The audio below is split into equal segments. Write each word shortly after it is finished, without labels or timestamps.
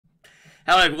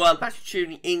Hello everyone, thanks for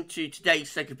tuning into today's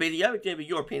second video. We're doing a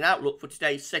European outlook for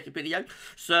today's second video.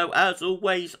 So as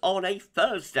always, on a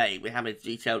Thursday, we're having a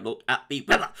detailed look at the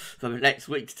weather for the next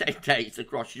week's 10 days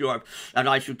across Europe. And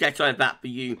I shall get on that for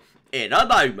you in a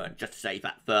moment. Just to say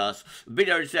that first. The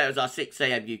video is there as our 6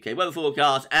 AM UK weather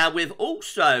forecast, and we've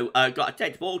also got a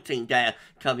 10 to 14 day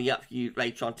coming up for you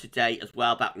later on today as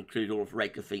well. That will include all of the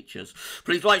regular features.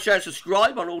 Please like, share and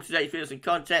subscribe on all today's videos and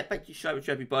content. Thank you so much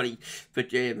everybody for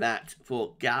doing that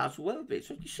for GavsWeatherVids.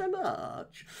 Thank you so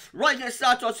much. Right, let's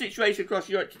start our situation across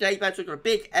Europe today. We've got a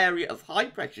big area of high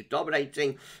pressure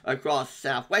dominating across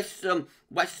southwestern,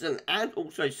 western and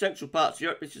also central parts of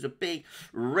Europe. This is a big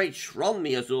ridge from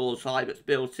the Azores high that's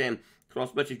built in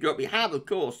across much of Europe. We have, of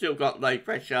course, still got low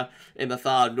pressure in the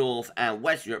far north and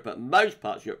west Europe, but most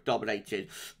parts of Europe dominated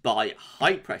by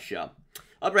high pressure.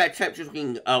 Upper air temperatures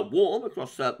looking warm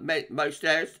across most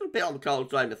areas, still a bit on the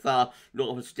cold side in the far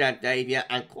north of Scandinavia,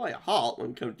 and quite hot when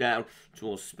we come down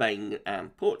towards Spain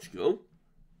and Portugal.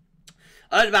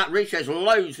 And about reach, there's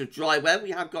loads of dry weather.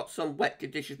 We have got some wet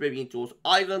conditions moving in towards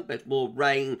Ireland. There's more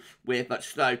rain with much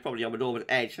snow, probably on the northern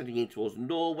edge, heading in towards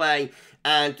Norway.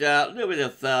 And a little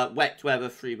bit of wet weather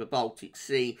through the Baltic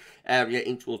Sea area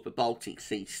in towards the Baltic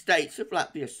Sea states of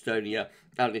Latvia, Estonia,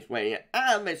 and Lithuania.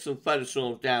 And there's some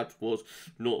thunderstorms down towards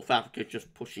North Africa,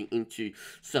 just pushing into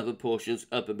southern portions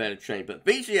of the Mediterranean. But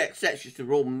these are the exceptions to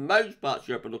rule. Most parts of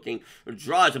Europe are looking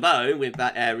dry as a bone with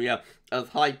that area of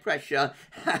high pressure,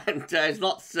 and there's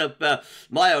lots of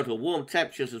mild or warm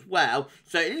temperatures as well.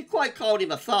 So it is quite cold in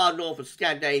the far north of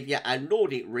Scandinavia and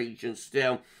Nordic regions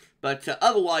still, but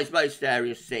otherwise most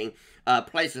areas seeing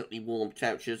pleasantly warm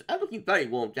temperatures and looking very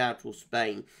warm down towards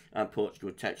Spain and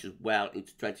Portugal. Temperatures well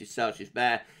into 20 Celsius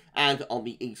there and on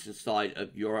the eastern side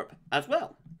of Europe as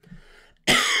well.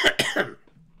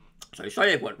 So,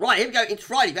 sorry everyone. Right, here we go. It's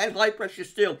Friday then. High pressure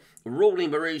still ruling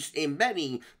the roost in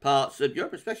many parts of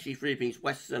Europe, especially through these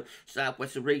western,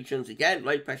 southwestern regions. Again,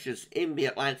 low pressures in the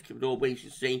Atlantic and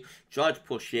Norwegian Sea, trying to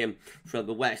push in from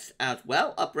the west as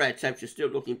well. Upper air temperatures still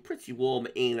looking pretty warm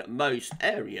in most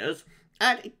areas.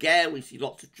 And again, we see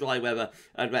lots of dry weather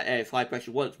and that area of high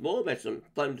pressure once more. There's some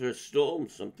thunderous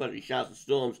storms, some thundery showers and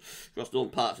storms across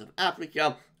northern parts of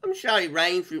Africa. Some showery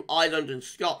rain through Ireland and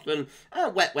Scotland,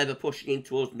 and wet weather pushing in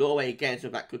towards Norway again, so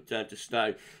that could turn to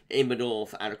snow in the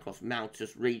north and across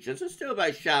mountainous regions. And still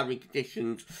very showery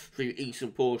conditions through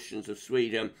eastern portions of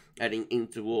Sweden, heading in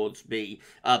towards the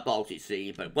Baltic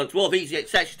Sea. But once more, these are the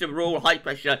exceptions to the rule. High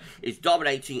pressure is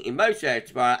dominating in most areas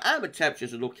tomorrow, and the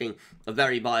temperatures are looking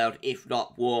very mild, if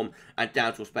not warm, and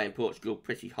down towards Spain and Portugal,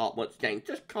 pretty hot once again.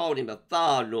 Just cold in the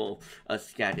far north of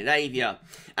Scandinavia.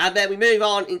 And then we move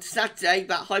on into Saturday.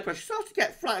 That high pressure starts to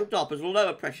get flattened up as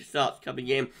lower pressure starts coming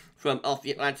in from off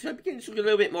the Atlantic. So it begins to look a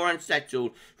little bit more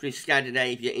unsettled through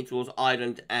Scandinavia in towards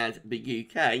Ireland and the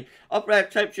UK. Upper air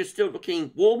temperatures still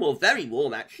looking warm, or very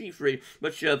warm actually, through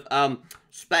much of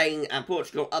Spain and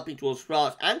Portugal, up in towards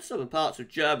France and southern parts of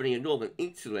Germany and northern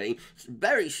Italy.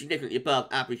 Very significantly above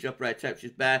average upper air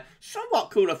temperatures there. Somewhat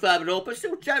cooler further north, but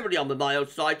still generally on the mild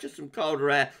side. Just some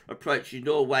colder air approaching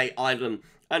Norway, Ireland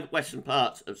and western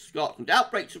parts of Scotland.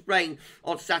 Outbreaks of rain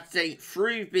on Saturday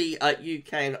through the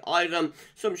UK and Ireland.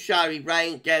 Some showery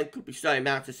rain, again, could be snow in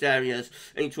mountainous areas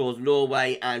in towards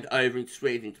Norway and over into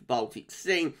Sweden into Baltic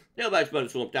Sea. Most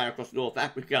thunderstorms down across North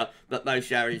Africa, but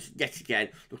most areas, yet again,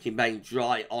 looking mainly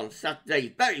dry on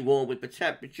Saturday. Very warm with the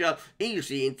temperature,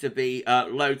 easily into the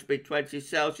low to mid 20s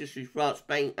Celsius through France,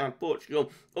 Spain and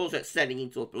Portugal. Also extending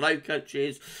into the Low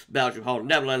Countries, Belgium, Holland,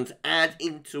 Netherlands, and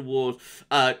in towards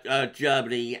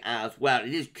Germany as well.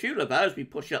 It is cooler though as we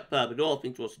push up further north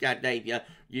into Scandinavia,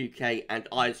 UK and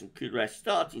Ireland. Some cooler air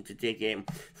starting to dig in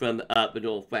from the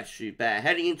northwest through there.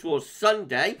 Heading in towards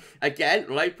Sunday, again,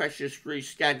 low pressures through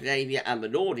Scandinavia and the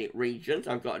Nordic regions.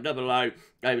 I've got another low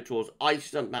over towards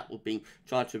Iceland. That will be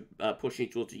trying to push in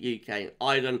towards the UK and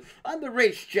Ireland. And the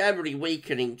ridge generally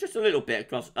weakening just a little bit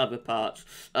across other parts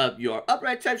of Europe. Upper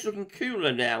air temperatures looking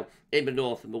cooler now in the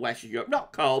north and the west of Europe.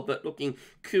 Not cold, but looking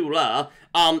cooler.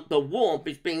 The warmth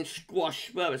is being squashed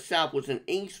further southwards and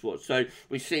eastwards. So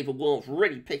we see the warmth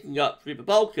really picking up through the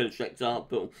Balkans, for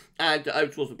example, and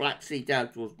over towards the Black Sea, down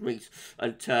towards Greece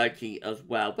and Turkey as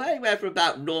well. But anywhere from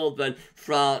about northern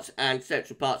France and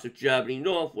central parts of Germany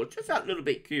northward, just that little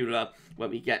bit cooler when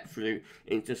we get through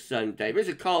into Sunday. There is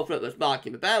a cold front that's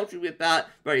marking the boundary with that.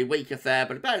 Very weak affair,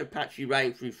 but about a patchy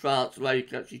rain through France, Low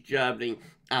Countries, Germany,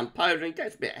 and Poland. It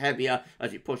gets a bit heavier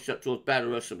as it pushes up towards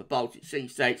Belarus and the Baltic Sea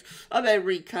states, and then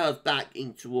recurves back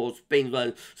in towards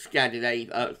Finland,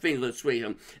 Scandinavia, Finland,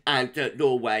 Sweden, and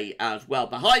Norway as well.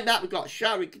 Behind that, we've got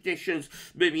showery conditions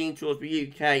moving in towards the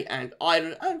UK and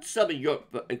Ireland, and southern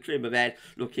Europe, including the Med,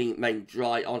 looking mainly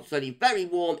dry on sunny. Very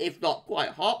warm, if not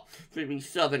quite hot, through the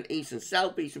southern, east, and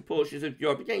southeastern portions of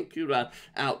Europe, again cooler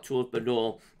out towards the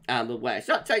north and the west.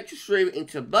 That takes us through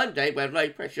into Monday, where low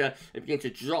pressure begins to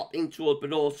drop in towards the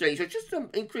North Sea. So just an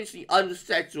increasingly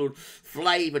unsettled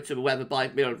flavour to the weather by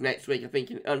the middle of next week. I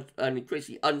think an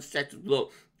increasingly unsettled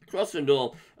look across the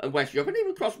north and west Europe, and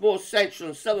even across more central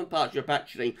and southern parts of Europe.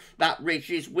 Actually, that ridge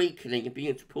is weakening and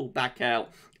beginning to pull back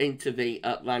out into the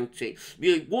Atlantic.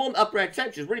 The warm upper air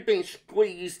temperatures really being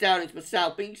squeezed down into the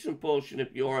southeastern portion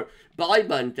of Europe by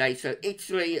Monday. So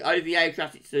Italy, over the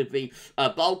Adriatic to the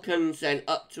Balkans, and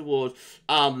up towards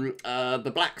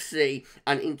the Black Sea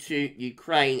and into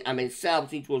Ukraine, and then south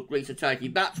towards Greece and Turkey.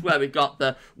 That's where we've got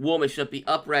the warmest of the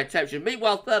upper air temperatures.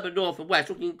 Meanwhile, further north and west,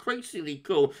 looking increasingly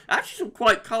cool. Actually, some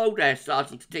quite cold air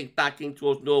starting to dig back in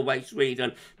towards Norway,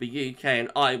 Sweden, the UK,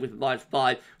 and Ireland with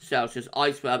 -5 Celsius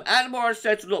iceberg. And more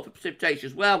unsettled look for precipitation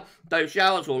as well. Those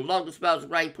showers or longer spells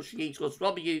of rain pushing eastwards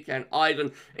from the UK and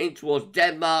Ireland in towards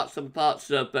Denmark, some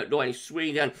parts of Norway and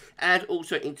Sweden, and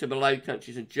also into the Low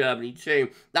Countries and Germany too.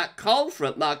 That cold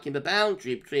front marking the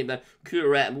boundary between the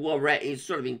cooler air and warmer air is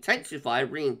sort of intensifying,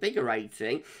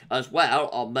 reinvigorating as well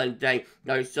on Monday.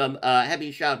 There's some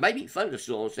heavy showers, maybe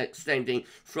thunderstorms, extending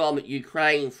from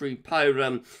Ukraine through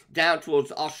Poland down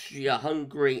towards Austria,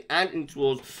 Hungary, and in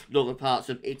towards northern parts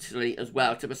of Italy as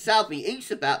well. To the south and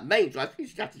east of that, main dry, few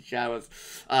scattered showers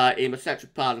in the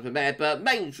central part of the Med, but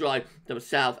main dry to the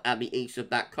south and the east of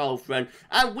that cold front,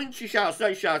 and wintry showers,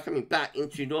 snow showers coming back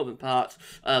into northern parts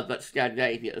of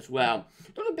Scandinavia as well.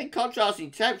 Not a big contrast in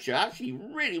temperature, actually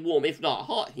really warm, if not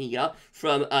hot here,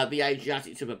 from the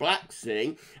Adriatic to the Black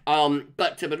Sea,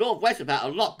 but to the northwest of that, a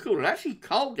lot cooler, and actually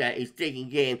cold air is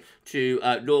digging in to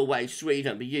Norway,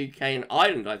 Sweden, the UK, and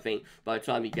Ireland, I think, by the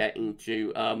time we get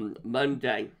into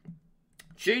Monday.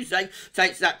 Tuesday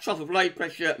takes that trough of low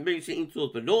pressure, moves it into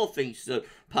the northeastern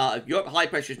part of Europe. High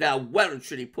pressure is now well and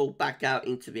truly pulled back out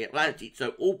into the Atlantic, so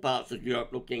all parts of Europe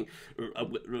looking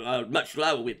much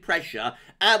lower with pressure,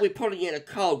 and we're pulling in a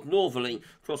cold northerly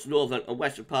across northern and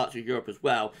western parts of Europe as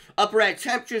well. Upper air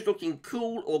temperatures looking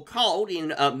cool or cold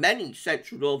in many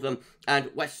central, northern,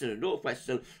 and western and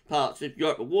northwestern parts of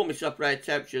Europe. The warmest upper air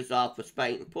temperatures are for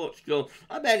Spain and Portugal,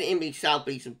 and then in the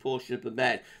southeastern portion of the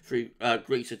Med through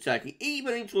Greece and Turkey,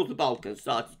 even into the Balkans,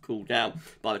 starting to cool down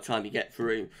by the time you get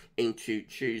through into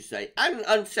Tuesday. And an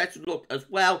unsettled look as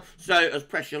well, so as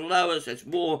pressure lowers, there's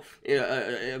more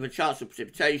of a chance of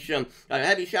precipitation.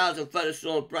 Heavy showers and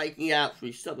thunderstorms breaking out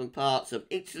through southern parts of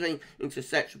Italy into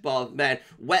central part of the Med.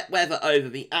 Wet weather over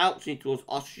the Alps in towards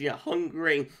Austria,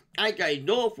 Hungary, and going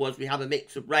northwards, we have a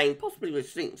mix of rain, possibly with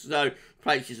sleet and snow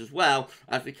places as well,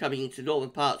 as we're coming into northern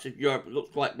parts of Europe. It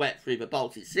looks quite wet through the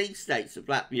Baltic Sea states of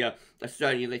Latvia,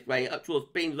 Estonia, Lithuania, up towards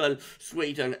Finland,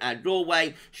 Sweden, and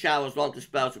Norway. Showers, longer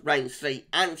spells of rain, sleet,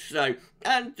 and snow,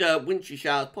 and wintry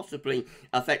showers possibly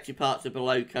affecting parts of the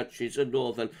Low Countries and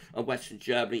northern and western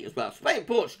Germany as well. Spain and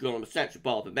Portugal on the central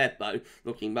part of the Med, though,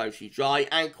 looking mostly dry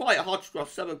and quite hot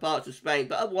across southern parts of Spain,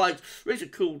 but otherwise there is a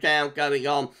cool down going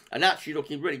on, and actually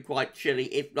looking really quite chilly,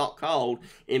 if not cold,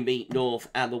 in the north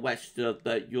and the west of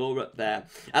Europe there.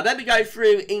 And then we go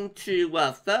through into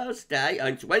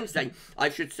into Wednesday, I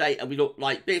should say, and we look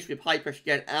like this with high pressure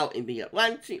again out in the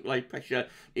Atlantic. Low pressure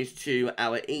is to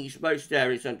our east. Most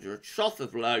areas under a trough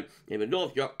of low in the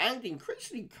north of Europe, and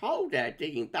increasingly cold air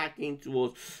digging back in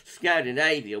towards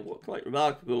Scandinavia. What quite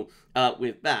remarkable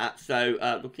with that. So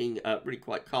looking really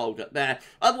quite cold up there.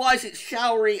 Otherwise, it's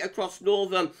showery across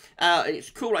northern, it's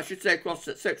cool, I should say, across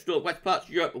the central northwest parts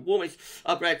of Europe. The warmest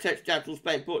upper air temperature down towards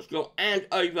Spain, Portugal, and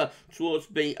over towards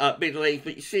the Middle East.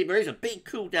 But you see, there is a big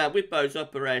cool down with those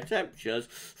upper air temperatures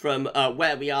from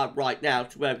where we are right now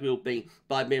to where we'll be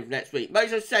by mid of next week.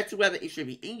 Most unsettled weather is to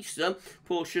the eastern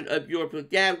portion of Europe,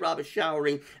 again rather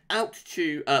showery out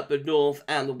to the north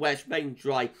and the west, mainly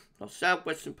dry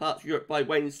southwestern parts of Europe by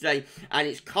Wednesday, and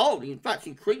it's cold, in fact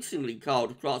increasingly cold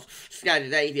across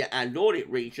Scandinavia and Nordic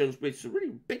regions, with some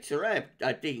really bitter air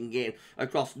digging in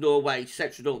across Norway,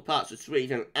 central northern parts of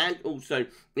Sweden, and also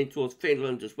in towards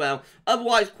Finland as well.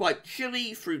 Otherwise quite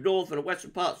chilly through northern and western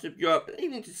parts of Europe, and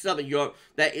even into southern Europe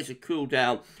there is a cool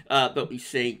down that we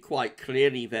see quite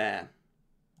clearly there.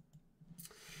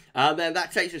 Then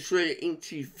that takes us through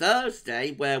into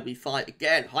Thursday, where we find,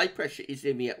 again, high pressure is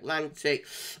in the Atlantic,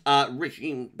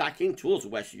 reaching back in towards the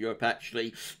western Europe,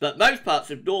 actually. But most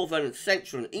parts of northern and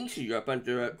central and eastern Europe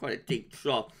under quite a deep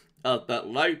trough of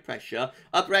low pressure.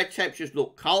 Upper air temperatures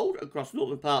look cold across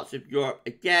northern parts of Europe.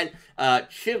 Again,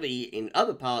 chilly in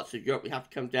other parts of Europe. We have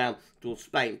to come down towards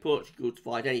Spain, Portugal to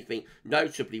find anything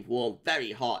notably warm.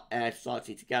 Very hot air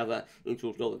starting to gather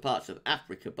into northern parts of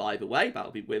Africa, by the way.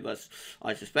 That'll be with us,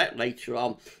 I suspect, later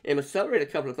on in the summer in a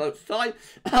couple of months' time.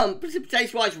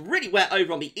 Precipitation-wise, really wet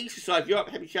over on the eastern side of Europe.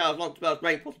 Heavy showers, long spells of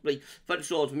rain, possibly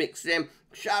thunderstorms mixed in.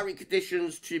 Showery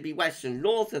conditions to be west and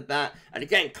north of that, and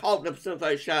again, cold enough for some of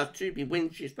those showers to be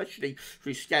windy, especially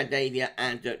through Scandinavia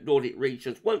and Nordic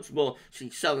regions. Once more, see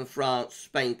southern France,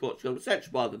 Spain, Portugal, the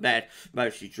central part of the bed,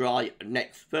 mostly dry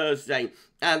next Thursday.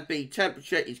 And the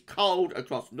temperature is cold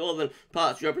across northern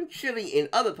parts of Europe and chilly in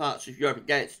other parts of Europe.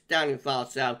 Again, it's down in far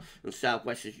south and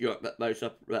southwest of Europe, but most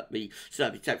of the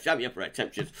surface temperatures and the upper air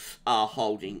temperatures are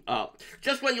holding up.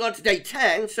 Just when you're on to day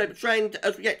 10, so the trend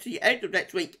as we get to the end of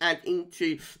next week and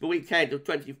into the weekend of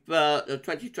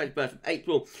 21st of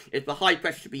April is the high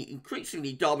pressure to be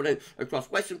increasingly dominant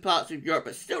across western parts of Europe,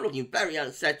 but still looking very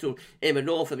unsettled in the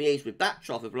north and the east with that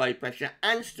trough of low pressure,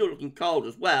 and still looking cold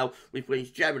as well, with winds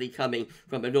generally coming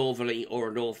from a northerly or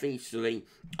a northeasterly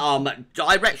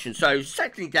direction. So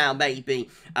settling down maybe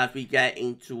as we get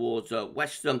in towards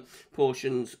western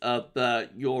portions of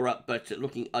Europe, but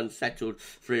looking unsettled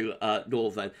through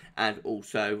northern and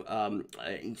also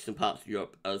eastern parts of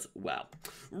Europe as well.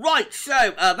 Right,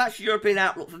 so that's your European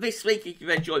outlook for this week. If you've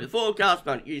enjoyed the forecast,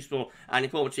 found it useful and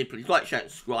informative, please like, share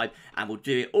and subscribe, and we'll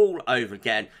do it all over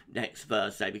again next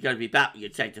Thursday. We're going to be back with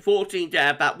your 10 to 14 day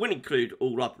about, will include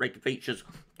all operator features.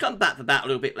 Come back for that a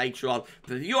little bit later on.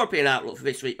 For the European outlook for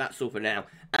this week, that's all for now,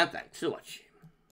 and thanks for watching.